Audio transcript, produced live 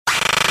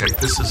Okay,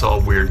 this is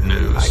all weird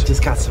news. I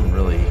just got some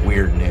really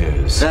weird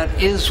news. That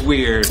is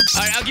weird.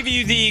 All right, I'll give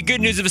you the good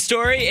news of the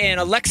story,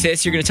 and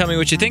Alexis, you're going to tell me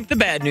what you think the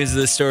bad news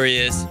of the story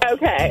is.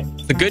 Okay.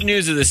 The good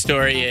news of the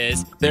story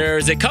is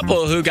there's a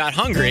couple who got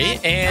hungry,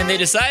 and they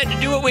decided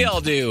to do what we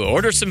all do,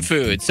 order some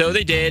food. So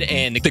they did,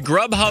 and the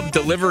Grubhub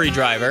delivery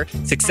driver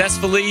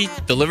successfully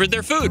delivered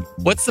their food.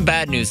 What's the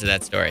bad news of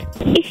that story?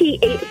 He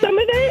ate some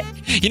of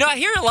it? You know, I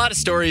hear a lot of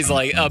stories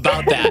like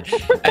about that.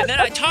 And then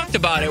I talked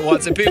about it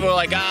once, and people were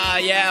like,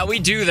 yeah, we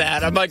do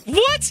that. I'm like,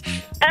 what?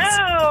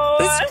 Oh.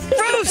 That's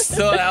gross.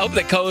 So I hope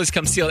that co-host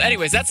comes sealed.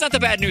 Anyways, that's not the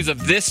bad news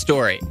of this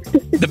story.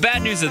 The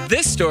bad news of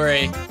this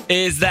story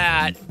is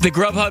that the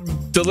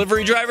Grubhub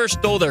delivery driver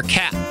stole their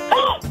cat.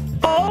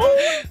 Oh,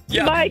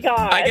 Yeah. my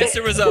God. I guess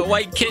there was a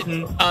white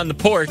kitten on the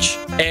porch,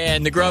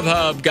 and the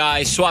Grubhub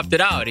guy swapped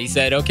it out. He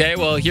said, okay,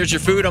 well, here's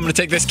your food. I'm going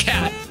to take this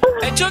cat.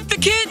 And took the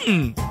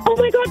kitten. Oh,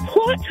 my God,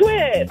 plot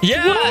twist.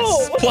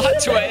 Yes, Whoa. plot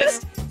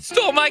twist.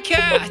 Stole my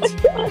cat.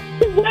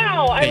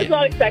 Wow, I was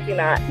not expecting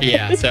that.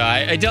 Yeah, so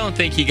I don't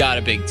think he got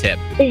a big tip.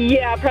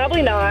 Yeah,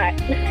 probably not.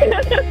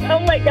 Oh,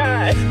 my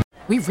God.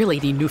 We really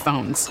need new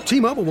phones.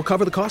 T-Mobile will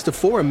cover the cost of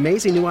 4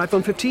 amazing new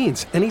iPhone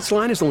 15s, and each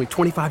line is only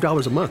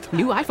 $25 a month.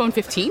 New iPhone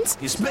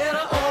 15s? It's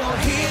better over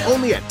here.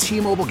 Only at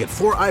T-Mobile, get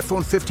 4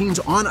 iPhone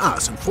 15s on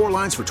us and 4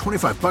 lines for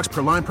 $25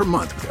 per line per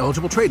month with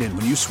eligible trade-in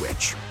when you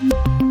switch.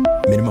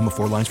 Minimum of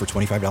 4 lines for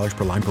 $25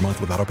 per line per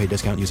month with autopay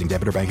discount using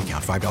debit or bank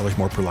account. $5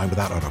 more per line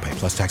without autopay,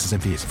 plus taxes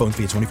and fees. Phone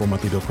fee at 24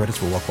 monthly bill credits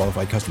for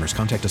well-qualified customers.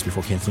 Contact us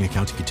before canceling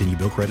account to continue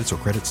bill credits or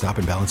credit stop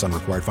and balance on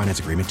required finance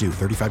agreement due.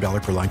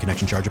 $35 per line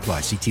connection charge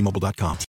applies. See T-Mobile.com.